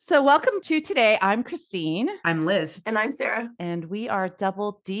So welcome to today. I'm Christine. I'm Liz. And I'm Sarah. And we are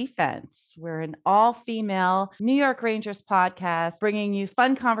Double D-Fense. We're an all-female New York Rangers podcast, bringing you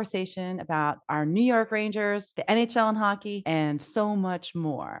fun conversation about our New York Rangers, the NHL and hockey, and so much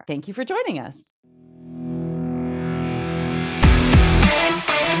more. Thank you for joining us.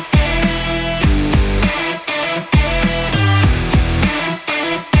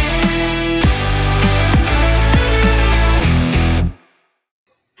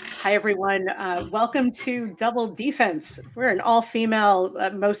 Hi, everyone. Welcome to Double D-Fense. We're an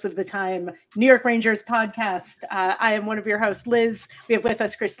all-female, most of the time, New York Rangers podcast. I am one of your hosts, Liz. We have with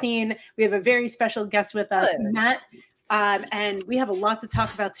us Christine. We have a very special guest with us, Matt. And we have a lot to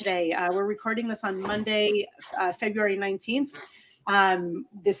talk about today. We're recording this on Monday, February 19th.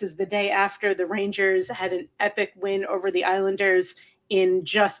 This is the day after the Rangers had an epic win over the Islanders in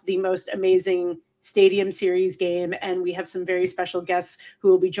just the most amazing Stadium Series game, and we have some very special guests who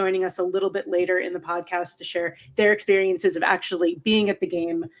will be joining us a little bit later in the podcast to share their experiences of actually being at the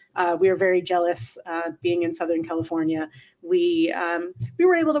game. We are very jealous being in Southern California. We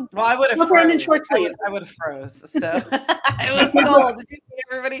were able to. Well, I would have frozen in short sleeves. I would have froze. So it was cold. Did you see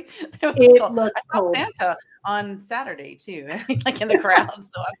everybody? It cold. Looked I saw cold. Santa on Saturday too, like in the crowd.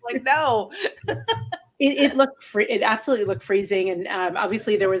 So I'm like, no. It looked it absolutely looked freezing, and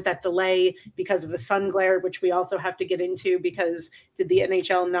obviously there was that delay because of the sun glare, which we also have to get into. Because did the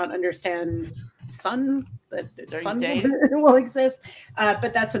NHL not understand sun will exist?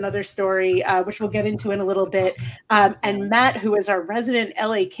 But that's another story, which we'll get into in a little bit. And Matt, who is our resident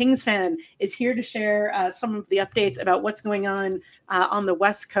LA Kings fan, is here to share some of the updates about what's going on the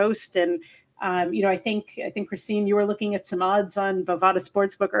West Coast. And I think Christine, you were looking at some odds on Bovada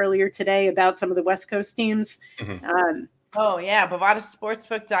Sportsbook earlier today about some of the West Coast teams. Mm-hmm.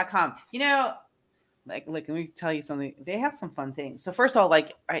 BovadaSportsbook.com. Let me tell you something. They have some fun things. So first of all,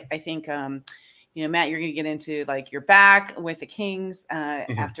 I think, Matt, you're going to get into you're back with the Kings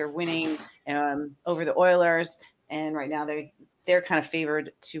after winning over the Oilers, and right now they're kind of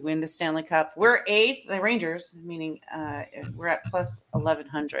favored to win the Stanley Cup. We're eighth, the Rangers, meaning we're at plus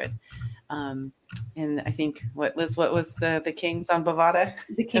 1,100. And I think what was the Kings on Bovada?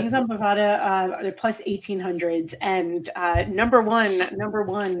 The Kings on Bovada are plus 1,800s, and number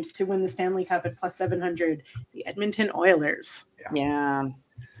one to win the Stanley Cup at plus 700, the Edmonton Oilers. Yeah.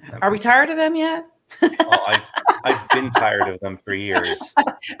 Are we tired of them yet? I've been tired of them for years.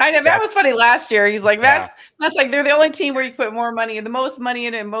 I know that was funny last year. He's like, that's like they're the only team where you put more money and the most money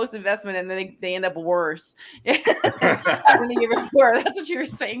in it and most investment, and then they end up worse than the year before. That's what you were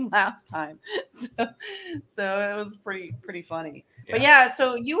saying last time. So it was pretty funny. Yeah. But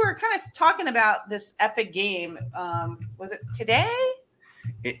so you were kind of talking about this epic game. Was it today?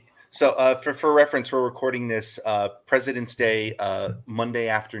 So for reference, we're recording this President's Day Monday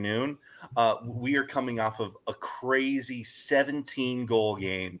afternoon. We are coming off of a crazy 17-goal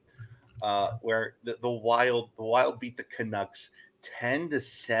game where the Wild beat the Canucks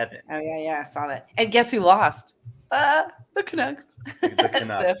 10-7. Oh yeah, I saw that. And guess who lost? The Canucks. The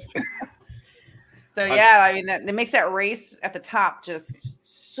Canucks. So yeah, I mean that makes that race at the top just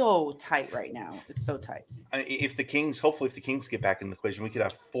so tight right now. It's so tight. If the Kings get back in the equation, we could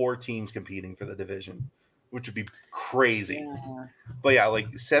have 4 teams competing for the division, which would be crazy. Yeah. But yeah,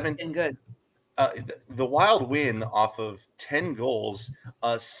 7 and good. The Wild win off of 10 goals.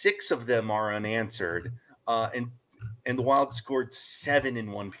 6 of them are unanswered, and the Wild scored 7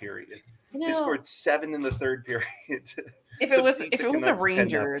 in one period. They scored 7 in the third period. If it was the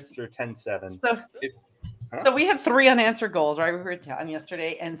Rangers, 10-7. So we had 3 unanswered goals, right? We were telling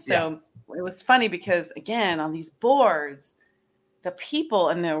yesterday, and so it was funny because again on these boards, the people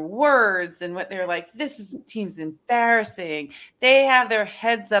and their words and what they're like, this team's embarrassing. They have their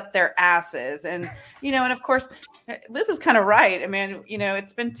heads up their asses. And, and of course, Liz is kind of right. I mean,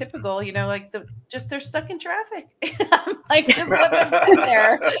 it's been typical, they're stuck in traffic. I'm like, just let them sit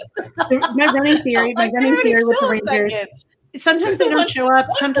there. My running theory with the Rangers. Sometimes they don't show up.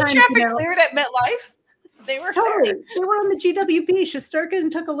 Sometimes the traffic cleared at MetLife. They were totally. They were on the GWP.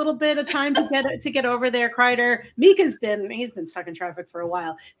 Shesterkin took a little bit of time to get over there. Kreider, Mika's been stuck in traffic for a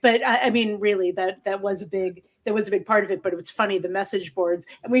while. But I mean, really, that was a big part of it. But it was funny, the message boards,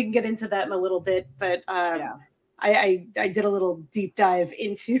 and we can get into that in a little bit. But I did a little deep dive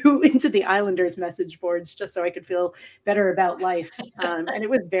into the Islanders message boards just so I could feel better about life, and it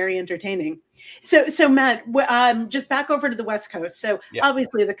was very entertaining. So Matt, just back over to the West Coast. So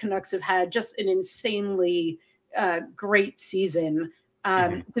obviously the Canucks have had just an insanely great season.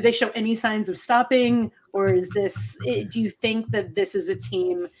 Do they show any signs of stopping, or do you think that this is a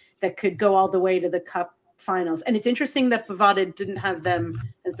team that could go all the way to the Cup finals. And it's interesting that Bovada didn't have them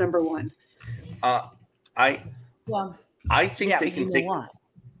as number one. I think they can take. Why.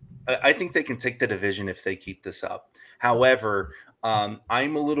 I think they can take the division if they keep this up. However, I'm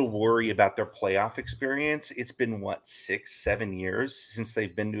a little worried about their playoff experience. It's been 6-7 years since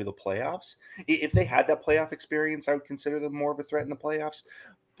they've been to the playoffs. If they had that playoff experience, I would consider them more of a threat in the playoffs.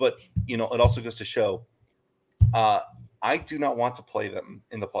 But it also goes to show, I do not want to play them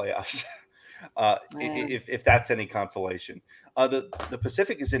in the playoffs. If that's any consolation, the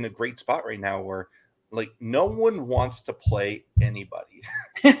Pacific is in a great spot right now where no one wants to play anybody,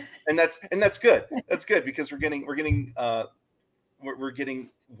 and that's good. That's good because we're getting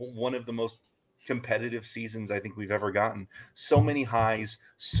one of the most competitive seasons I think we've ever gotten. So many highs,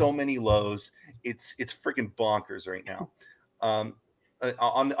 so many lows. It's freaking bonkers right now.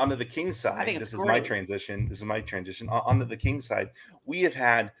 Onto the Kings side, this is my transition. Onto the Kings side, we have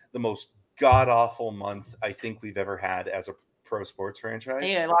had the most god awful month I think we've ever had as a pro sports franchise.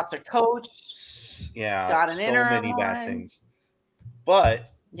 Yeah, lost a coach. Yeah, got an so many bad things. But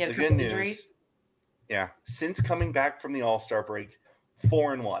the good news, since coming back from the All-Star break,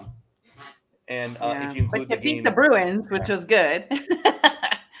 4-1, and if you include the game, beat the Bruins, which was good.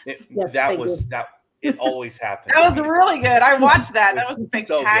 It always happens. That was really good. I watched that. That was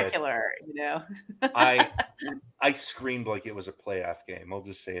spectacular. So I screamed like it was a playoff game. I'll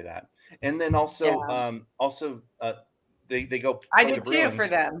just say that. And then also, they go. I did too for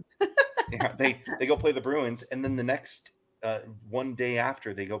them. They go play the Bruins, and then the next one day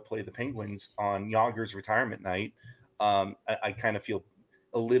after they go play the Penguins on Yager's retirement night. I kind of feel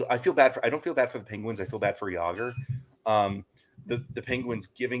a little. I don't feel bad for the Penguins. I feel bad for Yager. The Penguins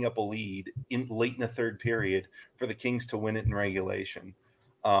giving up a lead late in the third period for the Kings to win it in regulation.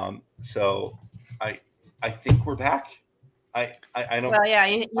 So I think we're back. I don't. Well, yeah,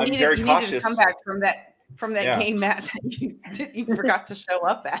 you needed to come back from that game, Matt, that you forgot to show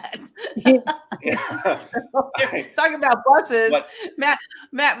up at. Talking about buses, Matt.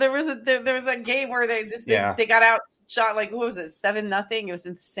 There was a game where they got out shot what was it, 7-0? It was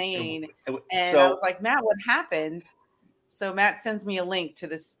insane, and I was like, Matt, what happened? So Matt sends me a link to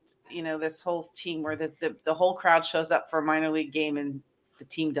this, this whole team where the whole crowd shows up for a minor league game and the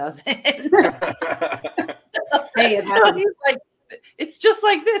team doesn't. So he's like, it's just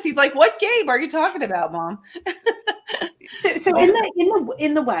like this. He's like, what game are you talking about, Mom? So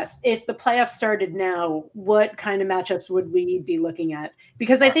in the West, if the playoffs started now, what kind of matchups would we be looking at?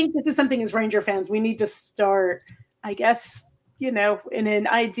 Because I think this is something as Ranger fans, we need to start, I guess, in an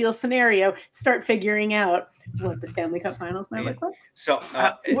ideal scenario, start figuring out what the Stanley Cup Finals might look like. So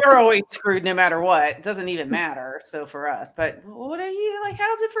we're always screwed no matter what. It doesn't even matter. So for us, but what are you like?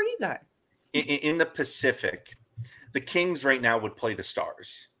 How's it for you guys? In the Pacific, the Kings right now would play the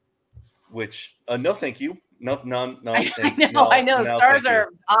Stars, which no, thank you. No. I know. The Stars are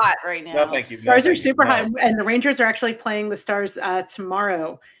hot right now. No, thank you. Stars are super hot, and the Rangers are actually playing the Stars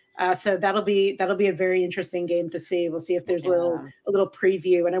tomorrow. So that'll be a very interesting game to see. We'll see if there's a little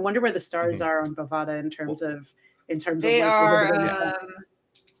preview, and I wonder where the Stars are on Bovada in terms of. They are.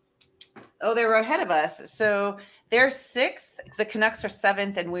 They were ahead of us. So they're 6th. The Canucks are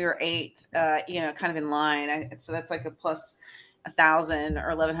 7th, and we were 8th. Kind of in line. So that's like a plus 1,000 or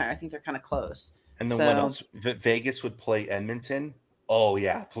 1,100. I think they're kind of close. And then what else? Vegas would play Edmonton. Oh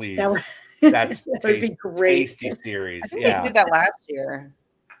yeah, please. That's that would be great. Tasty series. I think they did that last year.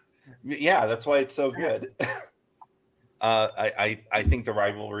 Yeah, that's why it's so good. I think the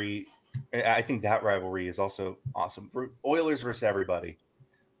rivalry. I think that rivalry is also awesome. Oilers versus everybody.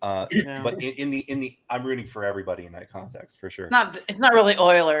 But in the I'm rooting for everybody in that context for sure. It's not really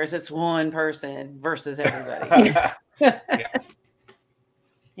Oilers. It's one person versus everybody.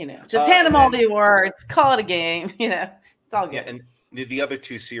 Just hand them all the awards. Call it a game. It's all good. Yeah, and the other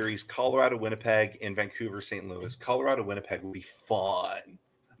two series, Colorado, Winnipeg, and Vancouver, St. Louis. Colorado, Winnipeg will be fun.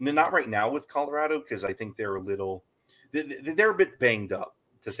 Not right now with Colorado because I think they're a bit banged up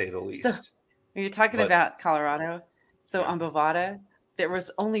to say the least. So, you're talking about Colorado. So on Bovada, there was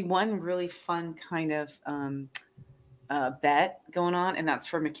only one really fun kind of bet going on, and that's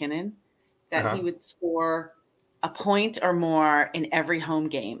for McKinnon, that he would score a point or more in every home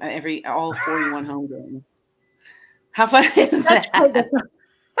game, all 41 home games. How fun is that?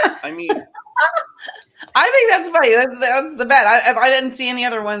 I mean, I think that's funny. That's the bet. I didn't see any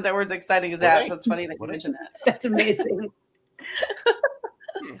other ones that were as exciting as that. So it's funny that you mentioned that. That's amazing.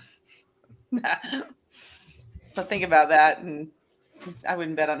 So think about that, and I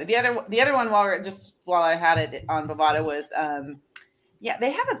wouldn't bet on it. The other one, while I had it on Bovada, was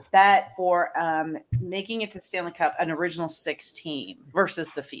they have a bet for making it to Stanley Cup, an original 6 team versus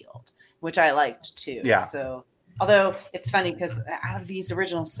the field. which I liked too. Yeah. So, although it's funny because out of these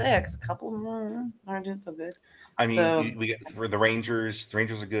original 6, a couple of them aren't doing so good. I mean, So, we get for the Rangers. The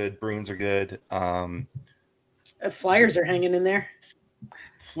Rangers are good. Bruins are good. Flyers are hanging in there.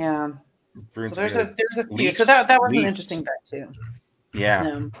 yeah. Bruins So there's are good. a few. Leafs, So that was an Leafs. interesting bet too.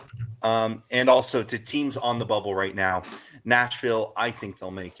 Yeah. And also to teams on the bubble right now, Nashville, I think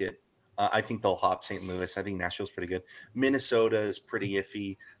they'll make it. I think they'll hop St. Louis. I think Nashville's pretty good. Minnesota is pretty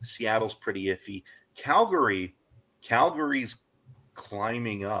iffy. Seattle's pretty iffy. Calgary's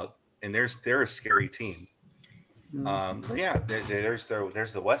climbing up, and they're a scary team. Yeah, there's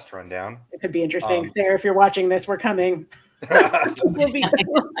the West rundown. It could be interesting. Sarah, if you're watching this, we're coming. We'll be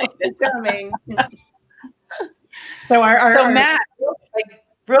coming. So Matt, like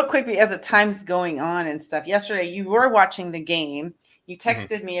real quickly, as the time's going on and stuff. Yesterday, you were watching the game. You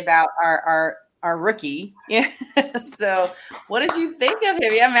texted me about our rookie. Yeah. So, what did you think of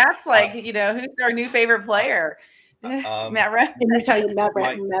him? Yeah, Matt's like, who's our new favorite player? It's Matt Rempe. Can you tell you Matt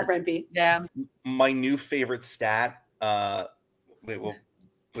Rempe? Yeah. My new favorite stat. Wait, what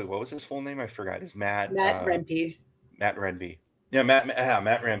was his full name? I forgot. Is Matt Rempe. Matt Rempe. Yeah,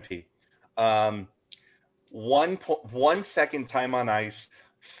 Matt Rempe. 1 second time on ice,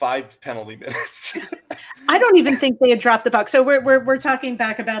 5 penalty minutes. I don't even think they had dropped the puck. So we're talking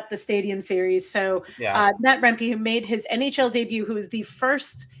back about the Stadium Series. So Matt Rempe, who made his NHL debut, who was the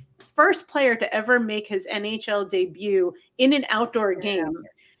first player to ever make his NHL debut in an outdoor game.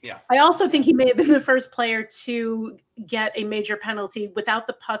 Yeah. I also think he may have been the first player to get a major penalty without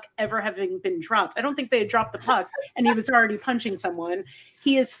the puck ever having been dropped. I don't think they had dropped the puck and he was already punching someone.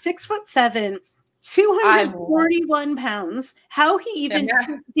 He is 6'7", 241 pounds. How he even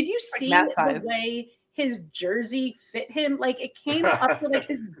did you see the way his jersey fit him? Like it came up to like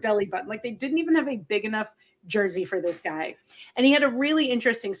his belly button. Like they didn't even have a big enough jersey for this guy. And he had a really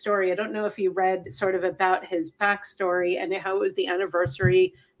interesting story. I don't know if you read sort of about his backstory and how it was the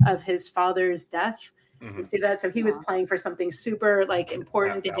anniversary of his father's death. You see that? So he was playing for something super like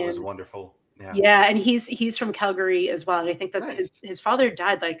important to him. That was wonderful. Yeah. And he's from Calgary as well. And I think that's his father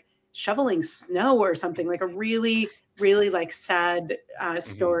died like shoveling snow or something, like a really, really like sad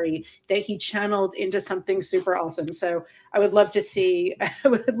story that he channeled into something super awesome. So I would love to see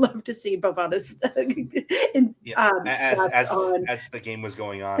Bovada's as the game was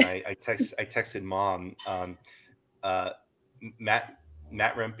going on. I texted Mom.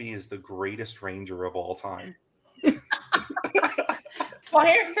 Matt Rempe is the greatest Ranger of all time. Well,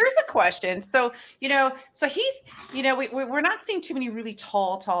 here's a question. So, he's, we're not seeing too many really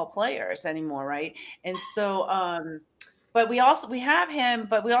tall players anymore, right? And so, but we have him,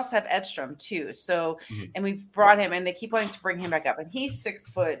 but we also have Edstrom too. So, and we've brought him, and they keep wanting to bring him back up, and he's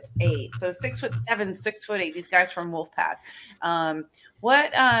 6'8", so 6'7", 6'8". These guys from Wolfpack.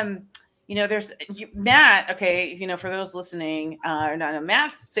 There's Matt. Okay, for those listening,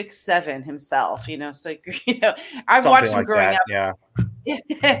 Matt's 6'7" himself. So I've watched him growing up. Yeah.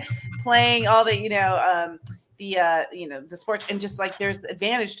 Playing all the the sports, and just like there's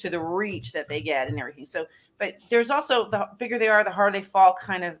advantage to the reach that they get and everything. So, but there's also the bigger they are, the harder they fall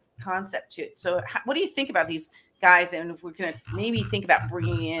kind of concept to it. So, what do you think about these guys? And if we're gonna maybe think about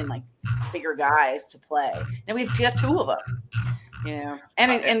bringing in like bigger guys to play, and we've got 2 of them.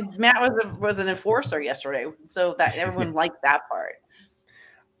 And Matt was an enforcer yesterday, so that everyone liked that part.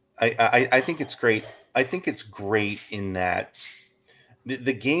 I think it's great. I think it's great in that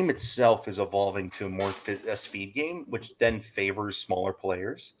the game itself is evolving to a speed game, which then favors smaller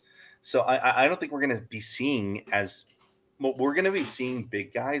players. So I don't think we're going to be seeing we're going to be seeing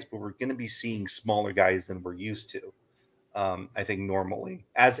big guys, but we're going to be seeing smaller guys than we're used to. I think normally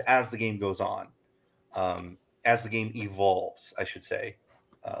as the game goes on, as the game evolves, I should say.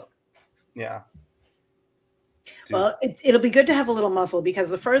 Well, it'll be good to have a little muscle,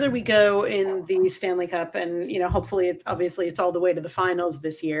 because the further we go in the Stanley Cup, and hopefully it's all the way to the finals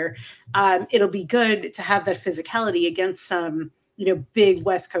this year, it'll be good to have that physicality against some big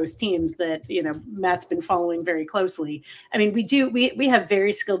West Coast teams that Matt's been following very closely. I mean, we have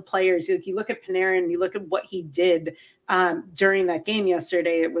very skilled players. You look at Panarin, you look at what he did during that game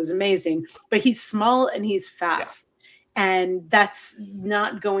yesterday. It was amazing. But he's small and he's fast. And that's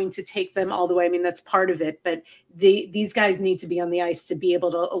not going to take them all the way. I mean, that's part of it, but these guys need to be on the ice to be able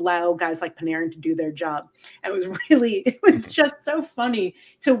to allow guys like Panarin to do their job. And it was just so funny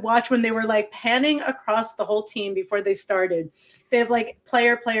to watch when they were like panning across the whole team before they started. They have like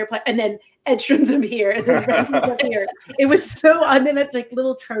player, and then Edstrom's up here, and then Rempe's up here. It was so, and then like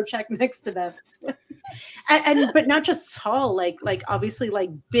little Trocheck next to them. But not just tall, like obviously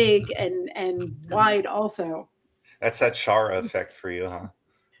like big and wide also. That's that Shara effect for you, huh?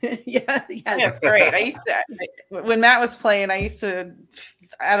 Yeah, yes. It's great. I used to, when Matt was playing, I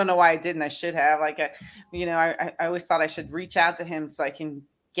don't know why I didn't. I should have. I always thought I should reach out to him so I can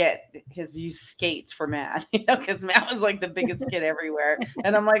get his used skates for Matt, because Matt was like the biggest kid everywhere.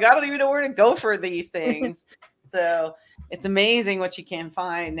 And I'm like, I don't even know where to go for these things. So it's amazing what you can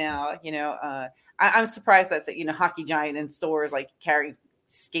find now. I'm surprised that Hockey Giant in stores like carry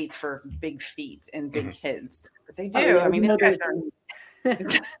skates for big feet and big kids, but they do. Oh, yeah, I mean, these guys are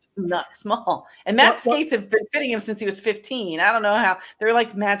not small. And Matt's skates have been fitting him since he was 15. I don't know how. They're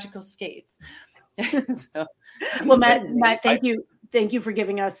like magical skates. Well, Matt, thank you for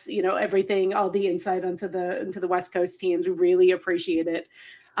giving us, everything, all the insight into the West Coast teams. We really appreciate it.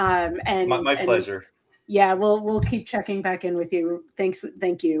 And my pleasure. Yeah, we'll keep checking back in with you.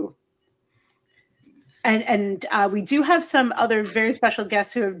 Thank you. And we do have some other very special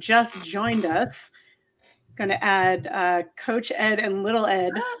guests who have just joined us. Going to add Coach Ed and Little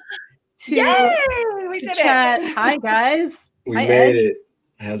Ed to we did chat. it. Hi guys. We Hi, made Ed. it.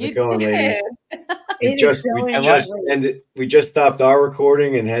 How's it going, ladies? We just stopped our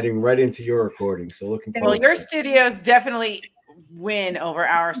recording and heading right into your recording. So looking forward. Well, your studios definitely win over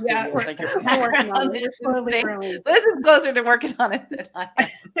our studios. Yeah, we're working on it. We're slowly growing. This is closer to working on it than I am.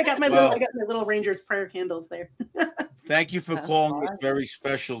 I got my little Rangers prayer candles there. Thank you for calling us very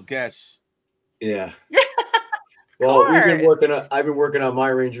special guests. Yeah. Well, I've been working on my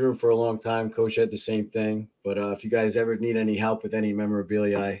Ranger room for a long time. Coach had the same thing. But if you guys ever need any help with any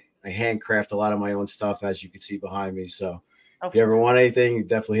memorabilia, I handcraft a lot of my own stuff, as you can see behind me. So if you ever want anything, you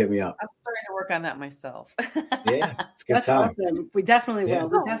definitely hit me up. I'm starting to work on that myself. Yeah, it's good. That's time. Awesome. We definitely will.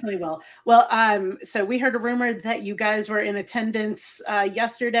 We definitely will. Well, so we heard a rumor that you guys were in attendance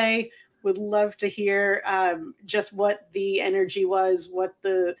yesterday. Would love to hear just what the energy was, what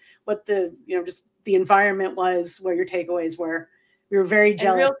the just the environment was, what your takeaways were. We were very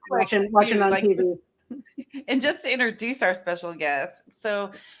jealous watching on TV. And just to introduce our special guest,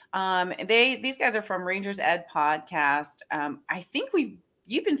 so these guys are from Rangers Ed Podcast. I think we've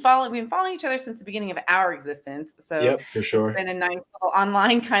been following each other since the beginning of our existence. So yep, for sure. It's been a nice little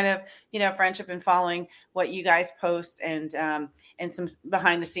online kind of friendship and following what you guys post and some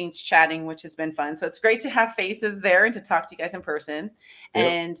behind the scenes chatting, which has been fun. So it's great to have faces there and to talk to you guys in person. Yep.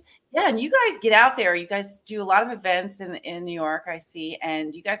 And you guys get out there. You guys do a lot of events in New York, I see.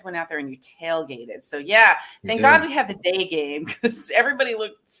 And you guys went out there and you tailgated. So thank God we had the day game because everybody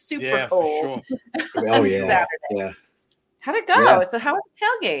looked super cold. For sure. Oh yeah. Saturday. Yeah. How'd it go? Yeah. So how was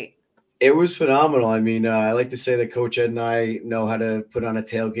the tailgate? It was phenomenal. I mean, I like to say that Coach Ed and I know how to put on a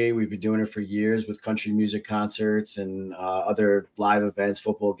tailgate. We've been doing it for years with country music concerts and other live events,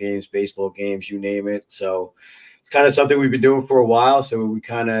 football games, baseball games, you name it. So it's kind of something we've been doing for a while. So we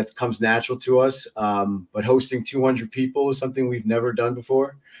kind of comes natural to us. But hosting 200 people is something we've never done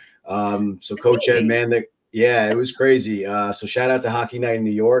before. So Coach Ed, man, it was crazy. So shout out to Hockey Night in New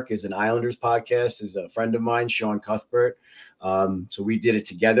York is an Islanders podcast, is a friend of mine, Sean Cuthbert. So we did it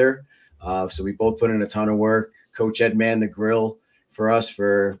together. So we both put in a ton of work. Coach Ed manned the grill for us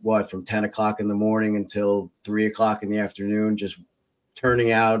from 10 o'clock in the morning until 3 o'clock in the afternoon, just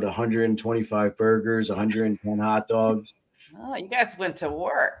turning out 125 burgers, 110 hot dogs. Oh, you guys went to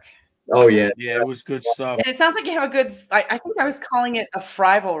work. Oh, yeah. Yeah, it was good stuff. And it sounds like you have a good, I think I was calling it a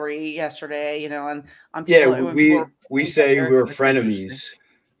rivalry yesterday, on people. Yeah, we say we're frenemies.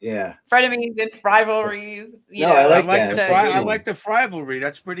 Yeah. Frenemies and rivalries. I like that. I like the rivalry.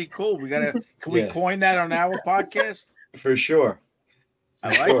 That's pretty cool. Can we coin that on our podcast? For sure.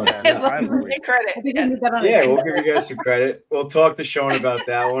 I like that. As long as we get credit. We'll give you guys some credit. We'll talk to Sean about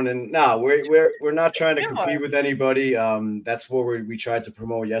that one. And we're not trying to compete with anybody. That's what we tried to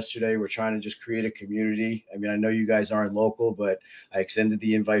promote yesterday. We're trying to just create a community. I mean, I know you guys aren't local, but I extended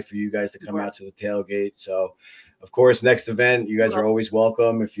the invite for you guys to come out to the tailgate. So, of course, next event, you guys are always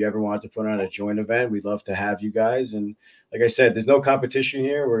welcome. If you ever want to put on a joint event, we'd love to have you guys. And like I said, there's no competition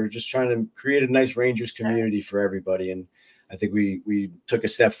here. We're just trying to create a nice Rangers community for everybody. And I think we took a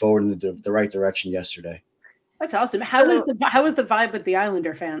step forward in the right direction yesterday. That's awesome. How was the vibe with the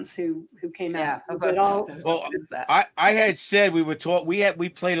Islander fans who came out? Well, I had said we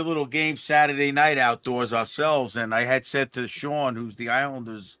played a little game Saturday night outdoors ourselves, and I had said to Sean, who's the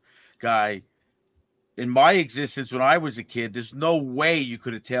Islanders guy, in my existence when I was a kid, there's no way you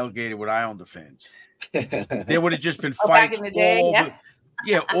could have tailgated with Islander fans. There would have just been fights back in the day,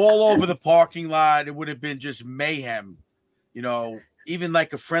 all over the parking lot. It would have been just mayhem. Even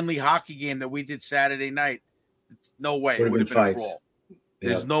like a friendly hockey game that we did Saturday night, no way it would have been fights.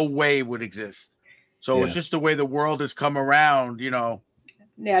 There's no way it would exist. So it's just the way the world has come around,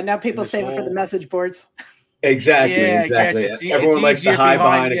 Yeah, now people save it for the message boards. Exactly. Yeah, exactly. I guess Everyone likes to easier hide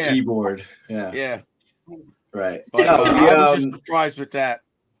behind a keyboard. Yeah. Right. But No, I was just surprised with that.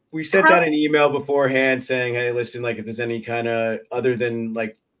 We sent out an email beforehand saying, hey, listen, like if there's any kind of other than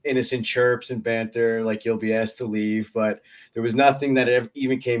like innocent chirps and banter, like you'll be asked to leave. But there was nothing that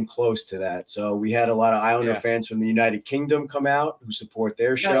even came close to that. So we had a lot of Islander fans from the United Kingdom come out who support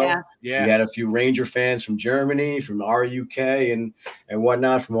their show. We had a few Ranger fans from Germany, from RUK and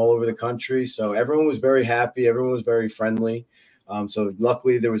whatnot from all over the country. So everyone was very happy. Everyone was very friendly. So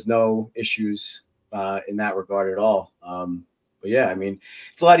luckily there was no issues in that regard at all. But yeah, I mean,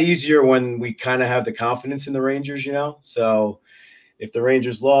 it's a lot easier when we kind of have the confidence in the Rangers, you know? So if the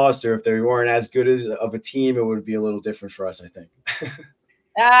Rangers lost or if they weren't as good of a team, it would be a little different for us, I think. But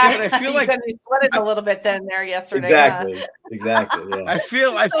I feel like we sweated a little bit then there yesterday. Exactly. Yeah. I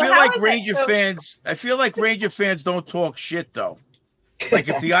feel like Ranger fans. I feel like Ranger fans don't talk shit though. Like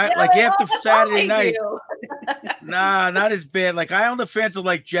if the like after Saturday night, not as bad. Like Islander fans are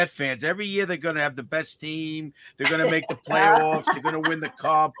like Jet fans. Every year they're gonna have the best team. They're gonna make the playoffs. They're gonna win the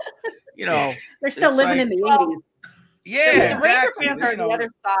cup. You know, they're still living in the 80s. Yeah, the Ranger fans are the other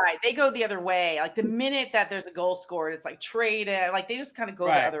side. They go the other way. Like the minute that there's a goal scored, it's like traded. Like they just kind of go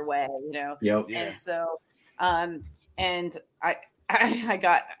the other way, you know. Yep. And so, and I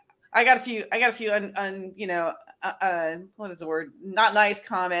got a few you know, what is the word? Not nice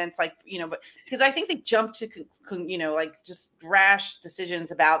comments, like, you know, but because I think they jumped to, you know, like just rash decisions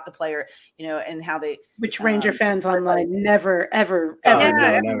about the player, you know, and how they. Which Ranger fans online never, ever,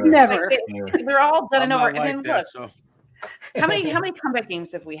 never. Like they're all done and over. And then that, look, so. how many comeback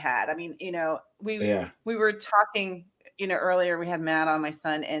games have we had? I mean, you know, we were talking, you know, earlier. We had Matt on, my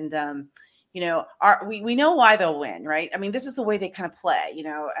son, and you know, we know why they'll win, right? I mean, this is the way they kind of play. You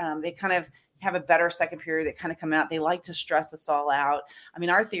know, they kind of have a better second period. They kind of come out. They like to stress us all out. I mean,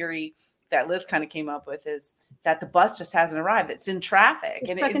 our theory that Liz kind of came up with is that the bus just hasn't arrived. It's in traffic,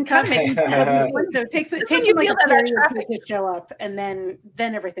 and it kind of makes sense. So it takes them like a period to show up, and then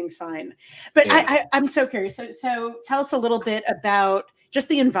everything's fine. But I'm so curious. So tell us a little bit about just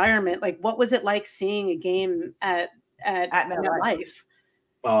the environment. Like, what was it like seeing a game at MetLife?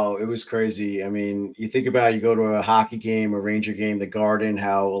 Oh, it was crazy. I mean, you think about it, you go to a hockey game, a Ranger game, the Garden,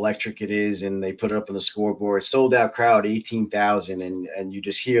 how electric it is, and they put it up on the scoreboard. Sold out crowd, 18,000, and you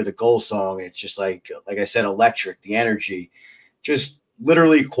just hear the goal song. It's just like I said, electric, the energy. Just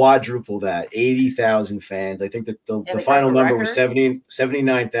literally quadruple that, 80,000 fans. I think that the final number was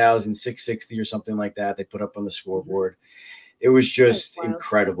 79,660 or something like that. They put up on the scoreboard. It was just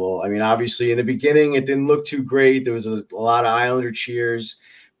incredible. I mean, obviously in the beginning, it didn't look too great. There was a lot of Islander cheers,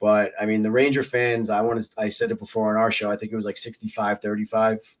 but I mean, the Ranger fans, I said it before on our show, I think it was like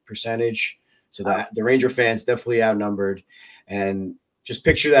 65-35%. So that the Ranger fans definitely outnumbered, and just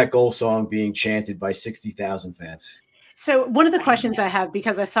picture that goal song being chanted by 60,000 fans. So one of the questions I have,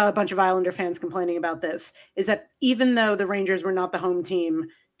 because I saw a bunch of Islander fans complaining about this, is that even though the Rangers were not the home team,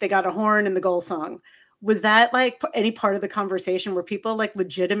 they got a horn in the goal song. Was that like any part of the conversation? Were people like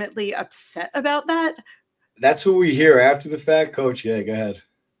legitimately upset about that? That's what we hear after the fact, Coach. Yeah, go ahead.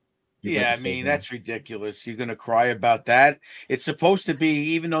 I mean, that's ridiculous. You're going to cry about that. It's supposed to be,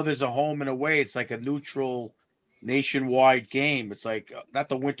 even though there's a home and away, it's like a neutral nationwide game. It's like not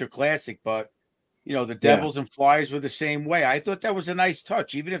the Winter Classic, but you know, the Devils and Flyers were the same way. I thought that was a nice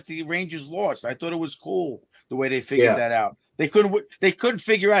touch, even if the Rangers lost. I thought it was cool the way they figured that out. They couldn't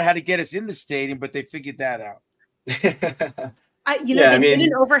figure out how to get us in the stadium, but they figured that out. They did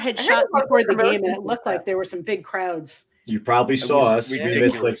an overhead shot before the game, and it looked like there were some big crowds. You probably saw us. We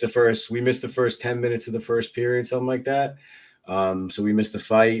missed the first 10 minutes of the first period, something like that. So we missed the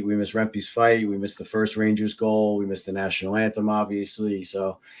fight. We missed Rempe's fight. We missed the first Rangers goal. We missed the national anthem, obviously.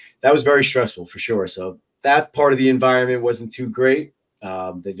 So that was very stressful for sure. So that part of the environment wasn't too great.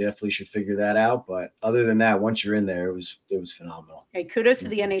 They definitely should figure that out. But other than that, once you're in there, it was phenomenal. Hey, kudos to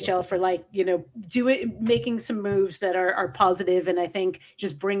the NHL for making some moves that are positive, and I think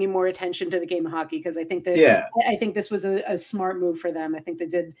just bringing more attention to the game of hockey, because I think that I think this was a smart move for them. I think they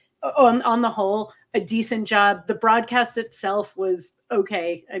did on the whole a decent job. The broadcast itself was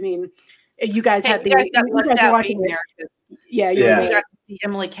okay. I mean, you guys were watching there. Yeah. We got to see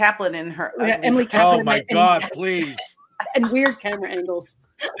Emily Kaplan in her. Emily Kaplan. Oh my God! Please. And weird camera angles.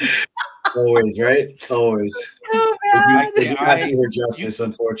 Always, right? Always. Oh, man. They do not do her justice,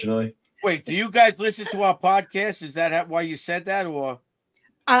 unfortunately. Wait, do you guys listen to our podcast? Is that why you said that, or?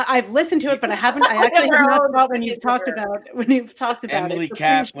 I've listened to it, but I haven't. I actually have not thought when you've talked about Emily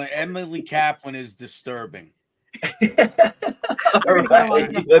Kaplan. Emily Kaplan is disturbing. All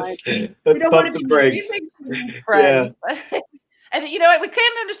right, let's pump the brakes. Friends. And you know what? We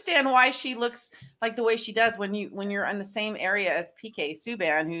can't understand why she looks like the way she does when you're in the same area as PK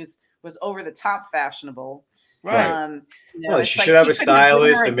Subban, was over the top fashionable. Right. Well, she should have a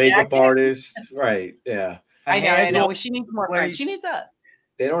stylist, a makeup artist. Right. Yeah. I know. She needs more friends. She needs us.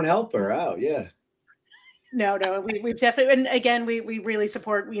 They don't help her out. Yeah. No, we've definitely, and again, we really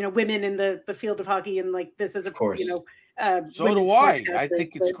support, women in the field of hockey, and like this is, of course, so do I. I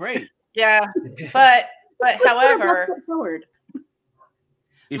think it's great. Yeah, but however,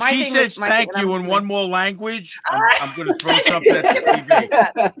 if she says thank you in one more language, I'm going to throw something at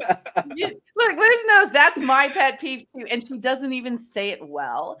the TV. Look, Liz knows that's my pet peeve too, and she doesn't even say it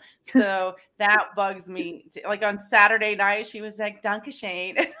well. So that bugs me. Like on Saturday night, she was like,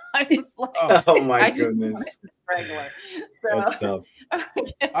 "Dankeschön," and I was like, "Oh my goodness." Regular. That's tough.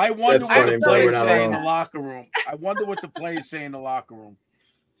 I wonder what the players say in the locker room. I wonder what the players say in the locker room.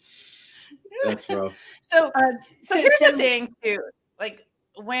 That's rough. So here's the thing too. Like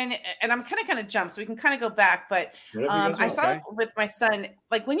and I'm kind of jump, so we can kind of go back, but I saw this with my son.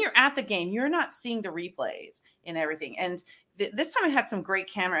 Like when you're at the game, you're not seeing the replays and everything. And this time it had some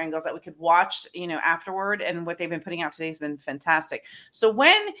great camera angles that we could watch, afterward. And what they've been putting out today has been fantastic. So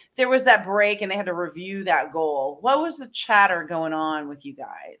when there was that break and they had to review that goal, what was the chatter going on with you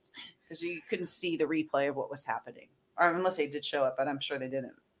guys? Because you couldn't see the replay of what was happening, or unless they did show it, but I'm sure they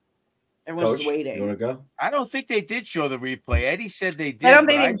didn't. Everyone's just waiting. You want to go? I don't think they did show the replay. Eddie said they did. I don't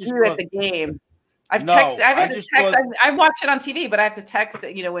think they do at the game. I've had to text. I watch it on TV, but I have to text,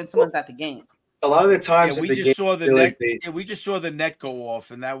 when someone's at the game. A lot of the times, we just saw the net. We just saw the net go off,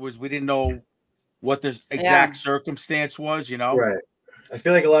 and we didn't know what the exact circumstance was. Right. I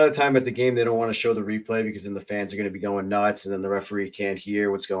feel like a lot of the time at the game, they don't want to show the replay because then the fans are going to be going nuts, and then the referee can't hear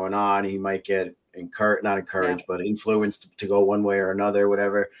what's going on. He might get but influenced to go one way or another,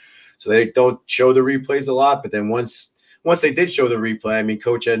 whatever. So they don't show the replays a lot, but then once they did show the replay, I mean,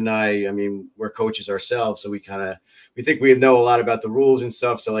 Coach Ed and I mean, we're coaches ourselves, so we think we know a lot about the rules and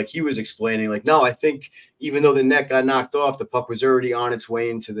stuff. So like he was explaining, like, no, I think even though the net got knocked off, the puck was already on its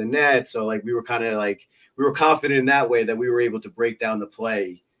way into the net. So like we were confident in that way that we were able to break down the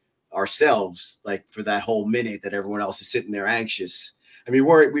play ourselves, like for that whole minute that everyone else is sitting there anxious. I mean,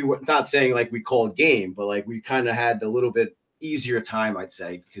 we were not saying like we called game, but like we kind of had a little bit easier time, I'd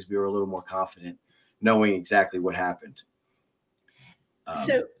say, because we were a little more confident knowing exactly what happened.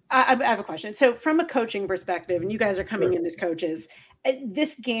 So I have a question. So from a coaching perspective, and you guys are coming in as coaches,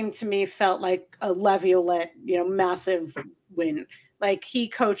 this game to me felt like a Laviolette, massive win. Like he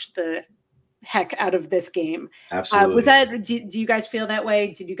coached the heck out of this game. Absolutely. Do you guys feel that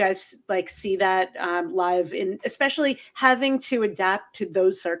way? Did you guys see that live, in especially having to adapt to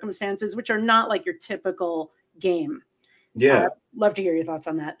those circumstances, which are not like your typical game? Yeah. Love to hear your thoughts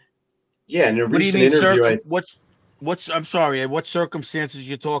on that. Yeah. In a recent interview, I'm sorry, what circumstances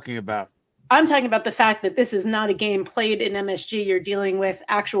you're talking about? I'm talking about the fact that this is not a game played in MSG. You're dealing with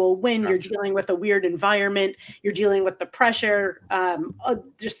actual wind. Gotcha. You're dealing with a weird environment. You're dealing with the pressure.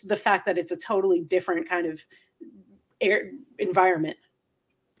 Just the fact that it's a totally different kind of air environment.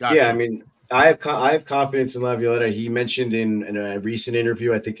 Gotcha. Yeah. I mean, I have confidence in Laviolette. He mentioned in a recent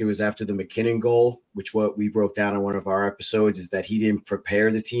interview, I think it was after the McKinnon goal, which what we broke down on one of our episodes, is that he didn't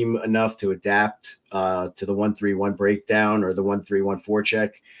prepare the team enough to adapt to the 1-3-1 breakdown or the 1-3-1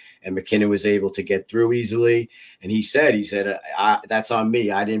 forecheck. And McKinnon was able to get through easily. And he said, that's on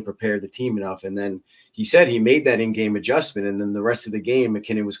me. I didn't prepare the team enough. And then he said he made that in-game adjustment. And then the rest of the game,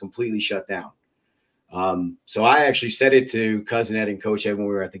 McKinnon was completely shut down. So I actually said it to Cousin Ed and Coach Ed when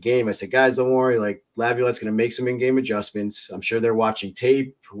we were at the game. I said, guys, don't worry. Like Laviolette's going to make some in-game adjustments. I'm sure they're watching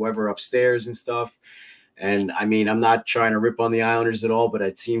tape, whoever upstairs and stuff. And I mean, I'm not trying to rip on the Islanders at all, but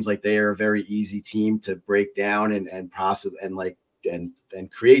it seems like they are a very easy team to break down and possibly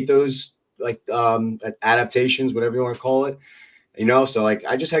and create those adaptations, whatever you want to call it. So like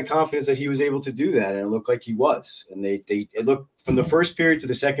I just had confidence that he was able to do that, and it looked like he was. And it looked from the first period to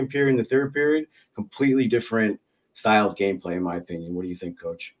the second period and the third period, completely different style of gameplay, in my opinion. What do you think,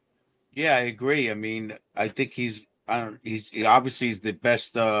 Coach? Yeah, I agree. I mean, I think he's obviously the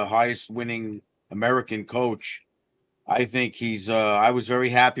best, highest winning American coach. I think he's. I was very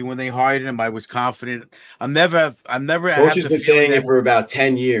happy when they hired him. I was confident. I'm never. Coach has been saying it for about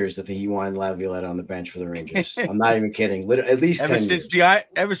 10 years that he wanted Laviolette on the bench for the Rangers. I'm not even kidding. At least ever 10 since years.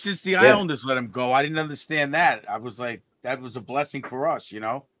 Ever since the Islanders let him go, I didn't understand that. I was like, that was a blessing for us,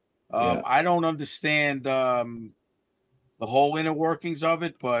 I don't understand the whole inner workings of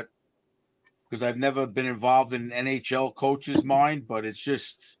it, but because I've never been involved in an NHL coach's mind, but it's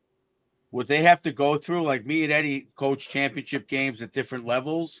just what they have to go through. Like me and Eddie coach championship games at different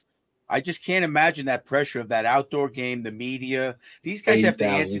levels. I just can't imagine that pressure of that outdoor game, the media. These guys have to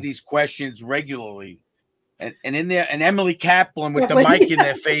answer these questions regularly. And in there, and Emily Kaplan with the mic in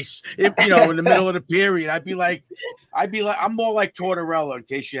their face, in the middle of the period, I'd be like, I'm more like Tortorella, in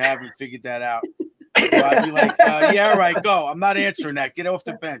case you haven't figured that out. I'd be like, yeah, all right, go. I'm not answering that. Get off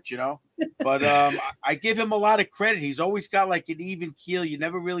the bench, But I give him a lot of credit. He's always got like an even keel. You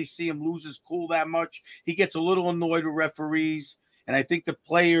never really see him lose his cool that much. He gets a little annoyed with referees, and I think the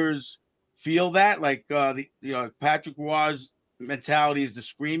players feel that. Like Patrick Roy's mentality is the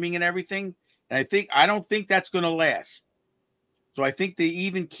screaming and everything. And I don't think that's going to last. So I think the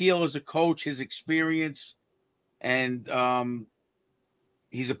even keel as a coach, his experience, and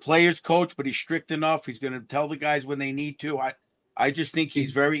he's a player's coach, but he's strict enough. He's going to tell the guys when they need to. I just think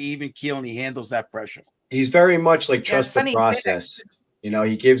he's very even keel and he handles that pressure. He's very much like trust the process.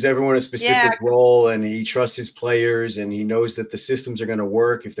 He gives everyone a specific role, and he trusts his players, and he knows that the systems are going to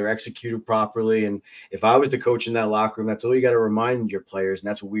work if they're executed properly. And if I was the coach in that locker room, that's all you got to remind your players. And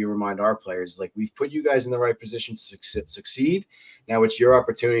that's what we remind our players. Like, we've put you guys in the right position to succeed. Now it's your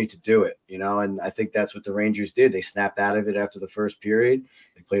opportunity to do it, and I think that's what the Rangers did. They snapped out of it after the first period.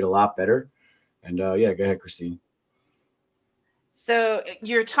 They played a lot better. And go ahead, Christine. So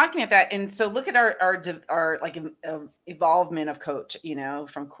you're talking about that, and so look at our like evolvement of coach,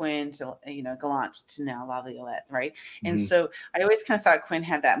 from Quinn to Gallant to now Laviolette, right? Mm-hmm. And so I always kind of thought Quinn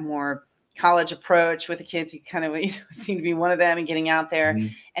had that more college approach with the kids. He kind of seemed to be one of them and getting out there,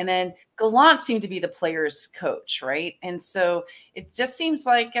 and then Gallant seemed to be the players' coach, right? And so it just seems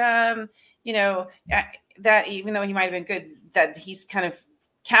like that even though he might have been good, that he's kind of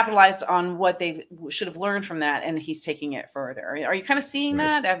capitalized on what they should have learned from that, and he's taking it further. Are you kind of seeing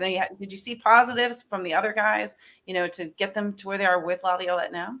that? Did you see positives from the other guys, to get them to where they are with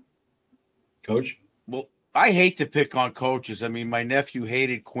Laviolette now? Coach? Well, I hate to pick on coaches. I mean, my nephew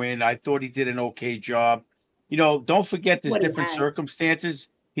hated Quinn. I thought he did an okay job. Don't forget there's different circumstances.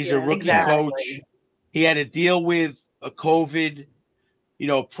 He's a rookie coach. He had to deal with a COVID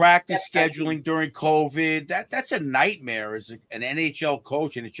practice scheduling during COVID. That's a nightmare as an NHL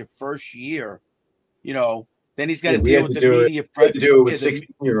coach, and it's your first year. Then he's got to deal with the media pressure. To do it with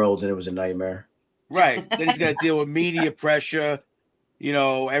 16-year-olds, and it was a nightmare. Right. Then he's got to deal with media pressure,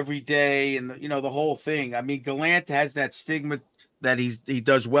 every day, and the whole thing. I mean, Gallant has that stigma that he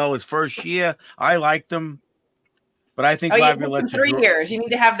does well his first year. I liked him. But I think Laviolette's 3 years. You need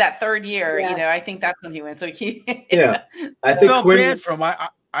to have that third year. I think that's when he went. So I think felt bad for him.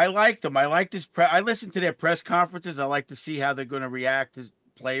 I liked him. I liked his I listened to their press conferences. I like to see how they're going to react as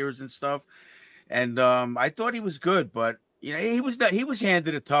players and stuff. And I thought he was good, but he was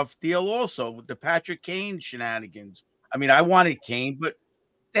handed a tough deal also with the Patrick Kane shenanigans. I mean, I wanted Kane, but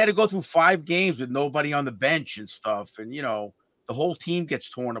they had to go through 5 games with nobody on the bench and stuff, and the whole team gets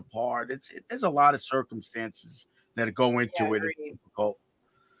torn apart. There's a lot of circumstances that go into it. It's difficult.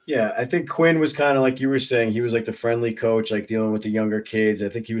 Yeah, I think Quinn was kind of like you were saying. He was like the friendly coach, like dealing with the younger kids. I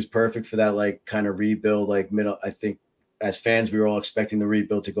think he was perfect for that, like kind of rebuild, like middle. I think as fans, we were all expecting the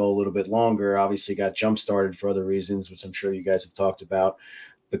rebuild to go a little bit longer. Obviously, got jump started for other reasons, which I'm sure you guys have talked about.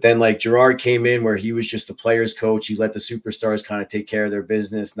 But then, like Gerard came in, where he was just the players' coach. He let the superstars kind of take care of their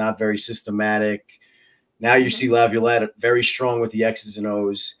business, not very systematic. Now you see Laviolette very strong with the X's and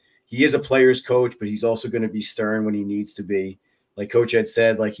O's. He is a player's coach, but he's also going to be stern when he needs to be. Like Coach had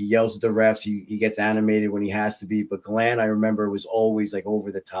said, like he yells at the refs. He gets animated when he has to be. But Gallant, I remember, was always like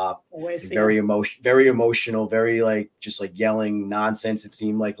over the top, very emotional, very like just like yelling nonsense. It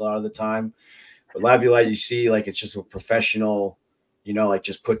seemed like a lot of the time. But Laviolette, you see, like it's just a professional, like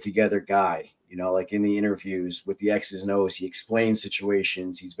just put together guy. Like in the interviews with the X's and O's, he explains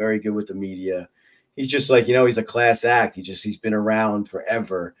situations. He's very good with the media. He's just like he's a class act. He's been around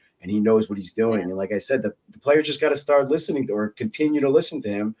forever. And he knows what he's doing. And like I said, the players just got to start listening or continue to listen to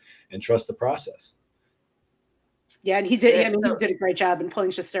him and trust the process. Yeah, and he did. He did a great job in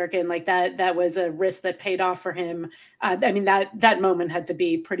pulling Shesterkin. Like that was a risk that paid off for him. That moment had to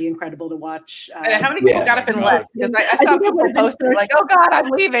be pretty incredible to watch. How many people got up and left? Because I saw people posting like, "Oh God, I'm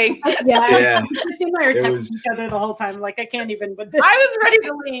leaving." Yeah. Christine and I were texting each other the whole time. Like, I can't even. But I was ready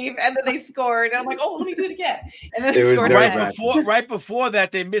to leave, and then they scored. And I'm like, "Oh, let me do it again." And then they scored right before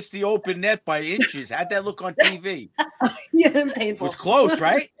that, they missed the open net by inches. How'd that look on TV? Painful. It was close,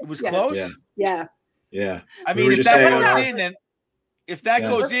 right? It was close. Yeah. Yeah. I mean, if that goes in, then if that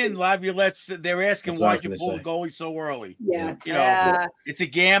goes in, Laviolette's, they're asking why'd you pull the goalie so early? Yeah. It's a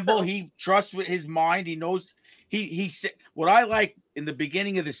gamble. He trusts with his mind. He knows he said what I like in the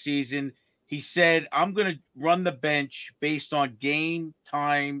beginning of the season. He said, I'm going to run the bench based on game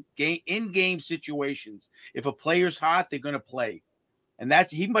time, in-game situations. If a player's hot, they're going to play. And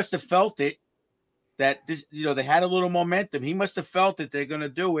he must have felt it, that this, they had a little momentum. He must have felt that they're going to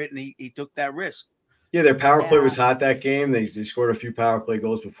do it, and he took that risk. Yeah, their power play was hot that game. They scored a few power play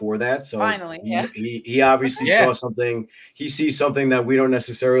goals before that. So finally, he obviously saw something. He sees something that we don't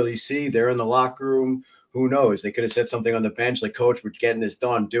necessarily see. They're in the locker room. Who knows? They could have said something on the bench like, "Coach, we're getting this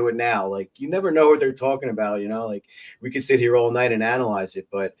done. Do it now." Like, you never know what they're talking about. Like, we could sit here all night and analyze it,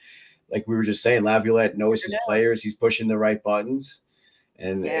 but like we were just saying, Laviolette knows his players. He's pushing the right buttons,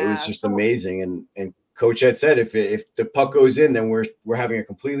 and it was just amazing. And Coach Ed said, if the puck goes in, then we're having a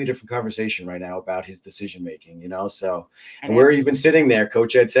completely different conversation right now about his decision making. So, and we're even sitting there.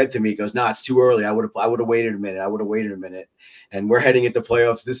 Coach Ed said to me, he goes, "No, it's too early. I would have waited a minute. And we're heading into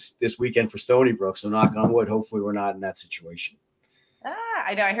playoffs this weekend for Stony Brook. So knock on wood, hopefully we're not in that situation."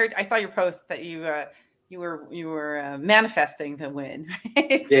 I know. I saw your post that you were manifesting the win.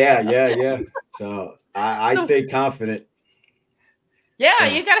 Right? Yeah. So I stayed confident. Yeah,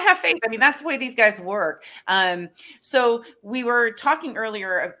 you got to have faith. I mean, that's the way these guys work. So we were talking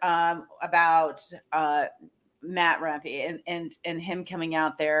earlier about Matt Rempe and him coming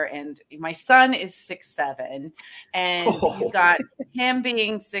out there. And my son is 6'7", and you've got him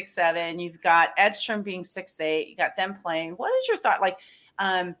being 6'7". You've got Edstrom being 6'8". You got them playing. What is your thought? Like,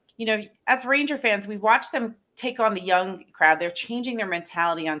 as Ranger fans, we watch them take on the young crowd. They're changing their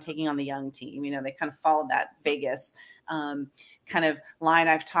mentality on taking on the young team. They kind of followed that Vegas kind of line.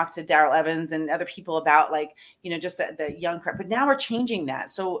 I've talked to Daryl Evans and other people about just the young crowd, but now we're changing that.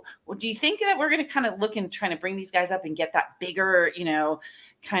 So do you think that we're going to kind of look and trying to bring these guys up and get that bigger,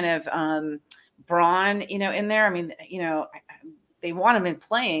 kind of brawn, in there? I mean, they want them in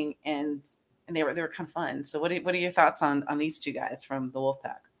playing and they were kind of fun. So what are your thoughts on these two guys from the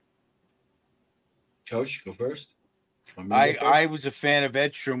Wolfpack? Coach, go first. I was a fan of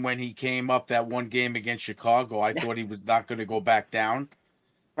Edstrom when he came up that one game against Chicago. I thought he was not going to go back down.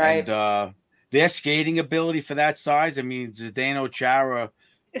 Right. And their skating ability for that size. I mean, Zdeno Chara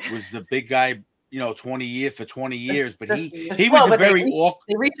was the big guy, 20 years, but he was a very awkward.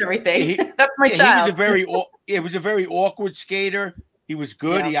 They reach everything. That's my child. It was a very awkward skater. He was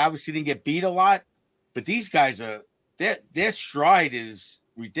good. Yeah. He obviously didn't get beat a lot, but these guys their stride is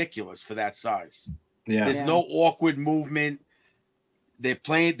ridiculous for that size. Yeah. There's no awkward movement. They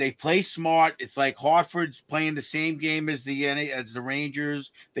play smart. It's like Hartford's playing the same game as the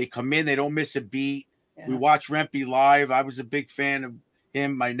Rangers. They come in, they don't miss a beat. Yeah. We watch Rempe live. I was a big fan of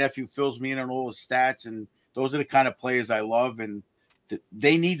him. My nephew fills me in on all his stats, and those are the kind of players I love. And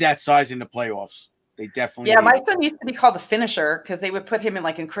they need that size in the playoffs. They definitely. Yeah, my son used to be called the finisher because they would put him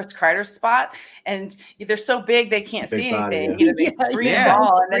in Chris Kreider's spot, and they're so big they can't see anything. They screen the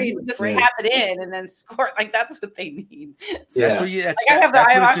ball, and then you just tap it in and then score. That's what they need. So, I have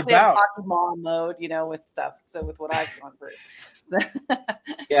hockey mom mode, with stuff. So with what I've gone through. So.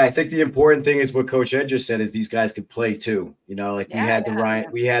 Yeah, I think the important thing is what Coach Ed just said is these guys could play too. We had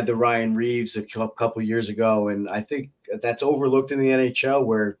the Ryan Reeves a couple years ago, and I think that's overlooked in the NHL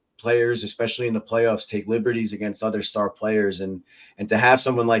where players, especially in the playoffs, take liberties against other star players, and to have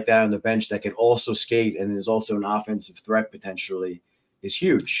someone like that on the bench that can also skate and is also an offensive threat potentially is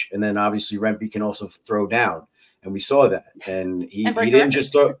huge. And then obviously Rempe can also throw down, and we saw that. And he didn't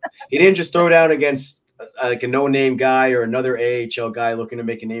just throw down against like a no-name guy or another AHL guy looking to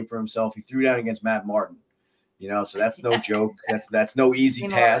make a name for himself. He threw down against Matt Martin. So that's no joke. That's no easy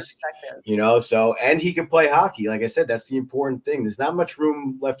task, so, and he can play hockey. Like I said, that's the important thing. There's not much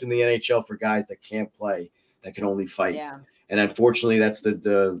room left in the NHL for guys that can't play, that can only fight. Yeah. And unfortunately, that's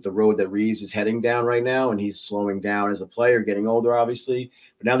the road that Reeves is heading down right now. And he's slowing down as a player, getting older, obviously.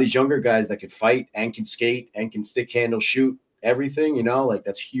 But now these younger guys that can fight and can skate and can stick handle, shoot, everything,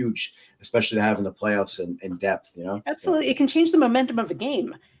 that's huge, especially to have in the playoffs and depth, Absolutely. So. It can change the momentum of a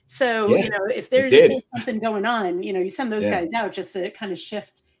game. So, if there's something going on, you send those guys out just to kind of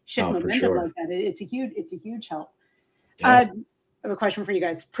shift momentum like that. It's a huge help. Yeah. I have a question for you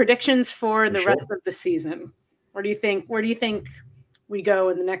guys. Predictions for the rest of the season. Where do you think we go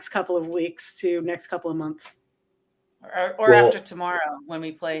in the next couple of weeks to next couple of months? Or after tomorrow when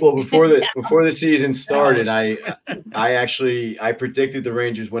we play. Well, before the season started, I predicted the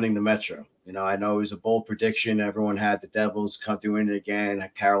Rangers winning the Metro. I know it was a bold prediction. Everyone had the Devils doing it again.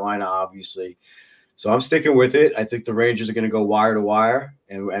 Carolina, obviously. So I'm sticking with it. I think the Rangers are going to go wire to wire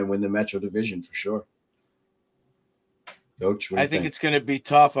and win the Metro Division for sure. Coach, I think it's going to be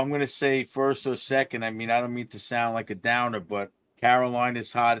tough. I'm going to say first or second. I mean, I don't mean to sound like a downer, but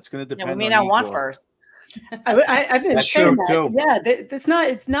Carolina's hot. It's going to depend. We may not want first. I've been saying that. Too. Yeah,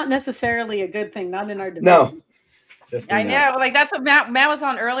 it's not necessarily a good thing. Not in our division. I know. Like that's what Matt was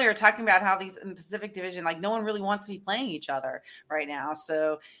on earlier, talking about how these in the Pacific Division, like no one really wants to be playing each other right now.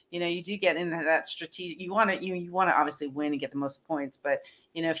 So you do get into that strategic. You want to obviously win and get the most points, but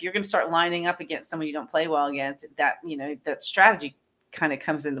if you're going to start lining up against someone you don't play well against, that that strategy kind of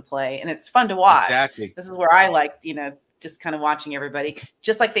comes into play, and it's fun to watch. Exactly. This is where I liked just kind of watching everybody.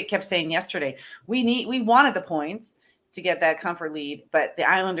 Just like they kept saying yesterday, we wanted the points to get that comfort lead, but the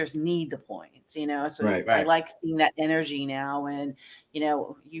Islanders need the points, so right. I like seeing that energy now, and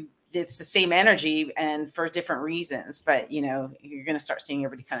it's the same energy and for different reasons, but you're going to start seeing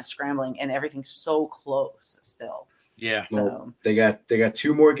everybody kind of scrambling, and everything's so close still. Yeah. So well, they got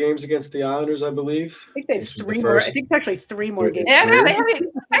 2 more games against the Islanders, I believe. I think they have 3 more. I think it's actually 3 more games. Yeah, no, they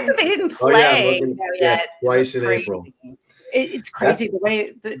haven't. The fact that they didn't play yet, twice in April. It's crazy the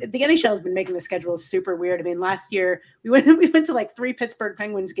way the NHL has been making the schedule super weird. I mean, last year we went to like 3 Pittsburgh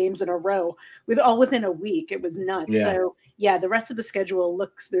Penguins games in a row all within a week. It was nuts. Yeah. So the rest of the schedule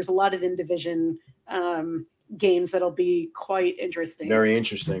there's a lot of in division games that'll be quite interesting. Very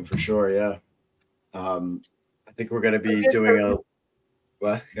interesting for sure. Yeah. I think we're going to be doing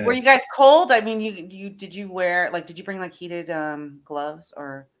what? Were you guys cold? I mean, did you bring like heated gloves,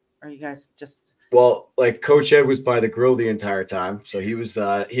 or are you guys just? Well, like Coach Ed was by the grill the entire time, so he was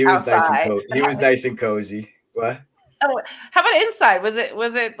nice and cozy. What? Oh, how about inside? Was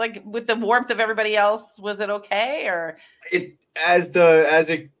it like with the warmth of everybody else? Was it okay, or when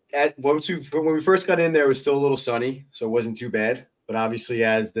we first got in there, it was still a little sunny, so it wasn't too bad. But obviously,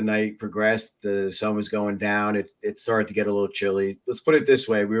 as the night progressed, the sun was going down. It started to get a little chilly. Let's put it this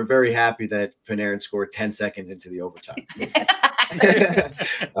way: we were very happy that Panarin scored 10 seconds into the overtime.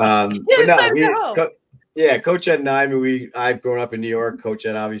 Coach Ed and I've grown up in New York. Coach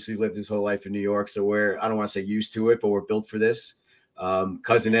Ed obviously lived his whole life in New York, so I don't want to say used to it, but we're built for this.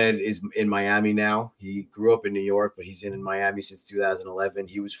 Cousin Ed is in Miami now. He grew up in New York, but he's in Miami since 2011.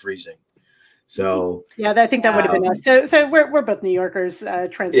 He was freezing. So I think that would have been us. So we're both New Yorkers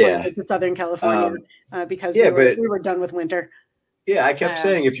transplanted to Southern California because we were done with winter. Yeah, I kept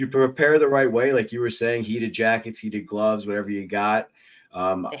saying if you prepare the right way, like you were saying, heated jackets, heated gloves, whatever you got.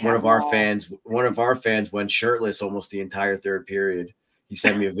 One of our fans went shirtless almost the entire third period. He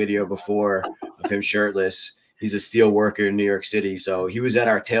sent me a video before of him shirtless. He's a steel worker in New York City, so he was at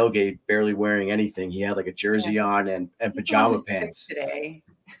our tailgate barely wearing anything. He had like a jersey on and pajama pants today.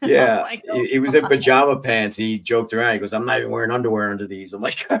 Yeah, he was in pajama pants. He joked around. He goes, "I'm not even wearing underwear under these." I'm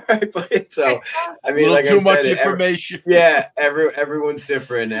like, "All right," but so I mean, like too much information. Everyone's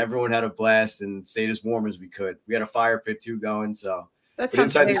different. Everyone had a blast and stayed as warm as we could. We had a fire pit too going. So, but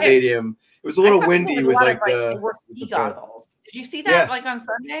inside the stadium, it was a little windy with like the ski goggles. Did you see that like on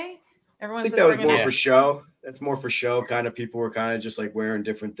Sunday? I think that was more for show. That's more for show. Kind of people were kind of just like wearing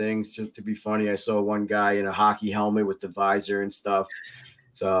different things just to be funny. I saw one guy in a hockey helmet with the visor and stuff.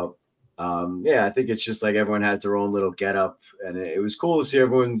 So, I think it's just like everyone has their own little get up, and it was cool to see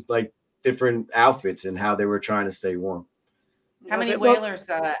everyone's like different outfits and how they were trying to stay warm. How many Whalers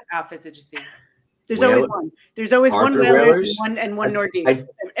outfits did you see? There's always one. There's always one Whalers and one Nordiques.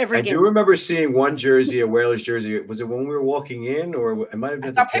 I do remember seeing one jersey, a Whalers jersey. Was it when we were walking in, or it might have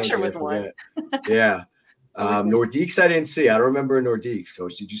been a picture with one? Yeah. Nordiques I didn't see. I don't remember Nordiques,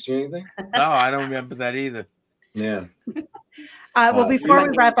 Coach. Did you see anything? No, I don't remember that either. Yeah. Well, before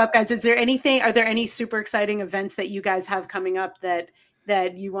we wrap up, guys, are there any super exciting events that you guys have coming up that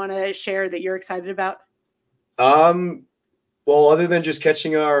you want to share that you're excited about? Well, other than just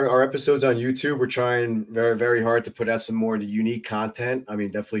catching our episodes on YouTube, we're trying very, very hard to put out some more unique content. I mean,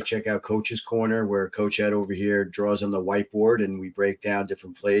 definitely check out Coach's Corner, where Coach Ed over here draws on the whiteboard and we break down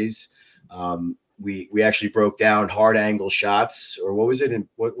different plays. We actually broke down hard angle shots, or what was it? And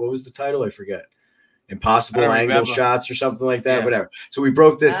what was the title? I forget. Impossible angle shots or something like that, whatever. So we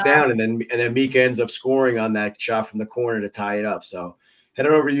broke this down, and then Mika ends up scoring on that shot from the corner to tie it up. So head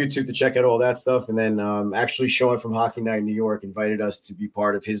on over to YouTube to check out all that stuff. And then actually Sean from Hockey Night in New York invited us to be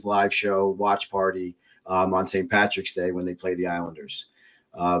part of his live show watch party on St. Patrick's Day when they play the Islanders.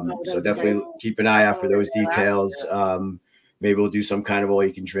 So definitely keep an eye out for those details. Maybe we'll do some kind of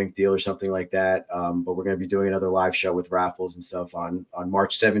all-you-can-drink deal or something like that. But we're going to be doing another live show with raffles and stuff on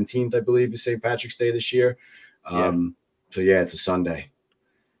March 17th, I believe, is St. Patrick's Day this year. It's a Sunday.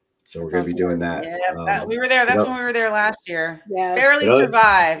 So we're going to be doing that. Yeah, we were there. That's when we were there last year. Yeah, barely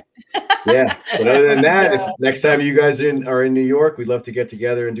survived. But other than that, if next time you guys are in New York, we'd love to get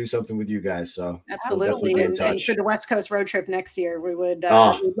together and do something with you guys. So absolutely, and for the West Coast road trip next year, we'd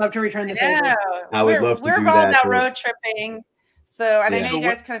love to return the favor. I would love to do that. We're all about road tripping. So, and I know you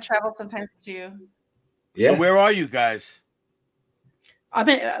guys kind of travel sometimes too. Yeah. So where are you guys? I'm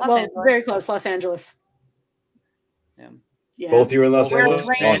in, very close, Los Angeles. Yeah. Both you in Los We're Angeles?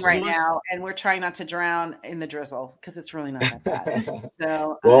 raining Awesome. right now, and we're trying not to drown in the drizzle because it's really not that bad.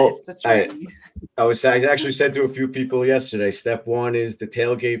 So Well, it's just raining. I actually said to a few people yesterday, step one is the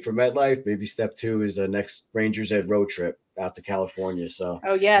tailgate for MetLife. Maybe step two is a next Rangers Ed road trip out to California. So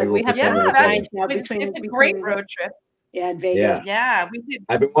we have now between it's a great road trip. Yeah, in Vegas. Yeah, we did.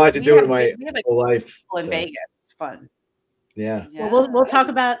 I've been wanting to do it my whole life. In Vegas, it's fun. Yeah. Well, we'll talk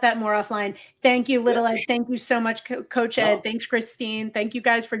about that more offline. Thank you, Little Ed. Thank you so much, Coach Ed. Thanks, Christine. Thank you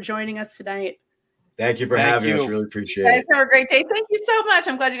guys for joining us tonight. Thank you for having us. Really appreciate it. You guys have a great day. Thank you so much.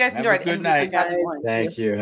 I'm glad you guys enjoyed it. Good night. Thank you.